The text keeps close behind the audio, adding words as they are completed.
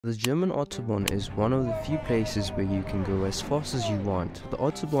The German Autobahn is one of the few places where you can go as fast as you want. The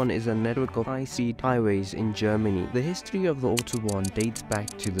Autobahn is a network of high-speed highways in Germany. The history of the Autobahn dates back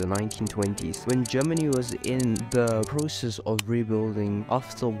to the 1920s, when Germany was in the process of rebuilding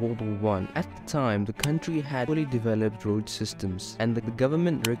after World War I. At the time, the country had fully developed road systems, and the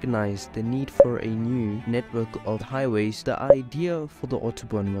government recognized the need for a new network of highways. The idea for the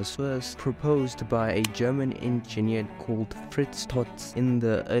Autobahn was first proposed by a German engineer called Fritz Todt in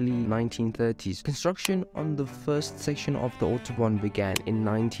the early 1930s. Construction on the first section of the Autobahn began in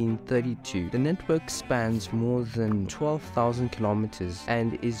 1932. The network spans more than 12,000 kilometers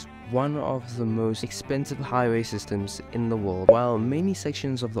and is one of the most expensive highway systems in the world. While many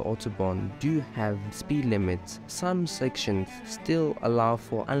sections of the Autobahn do have speed limits, some sections still allow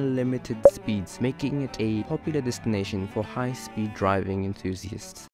for unlimited speeds, making it a popular destination for high-speed driving enthusiasts.